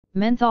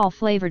Menthol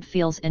flavored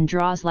feels and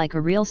draws like a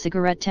real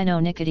cigarette.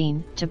 No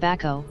nicotine,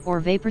 tobacco, or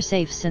vapor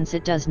safe since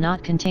it does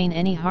not contain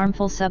any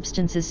harmful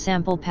substances.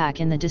 Sample pack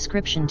in the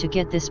description to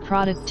get this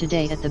product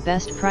today at the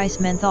best price.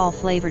 Menthol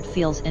flavored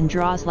feels and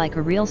draws like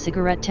a real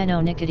cigarette. No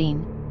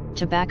nicotine,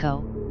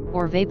 tobacco,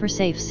 or vapor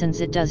safe since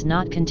it does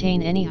not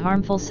contain any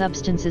harmful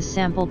substances.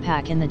 Sample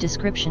pack in the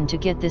description to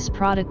get this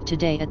product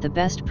today at the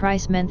best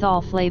price.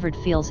 Menthol flavored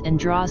feels and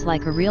draws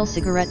like a real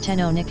cigarette.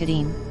 No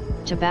nicotine,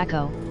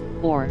 tobacco,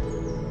 or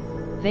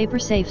vapor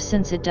safe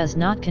since it does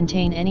not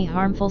contain any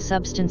harmful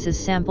substances.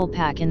 Sample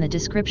pack in the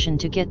description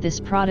to get this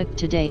product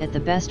today at the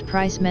best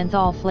price.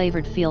 Menthol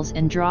flavored feels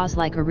and draws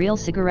like a real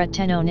cigarette.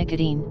 No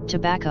nicotine,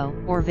 tobacco,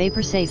 or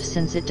vapor safe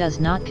since it does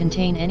not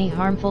contain any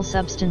harmful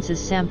substances.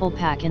 Sample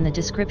pack in the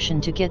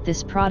description to get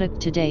this product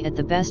today at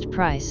the best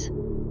price.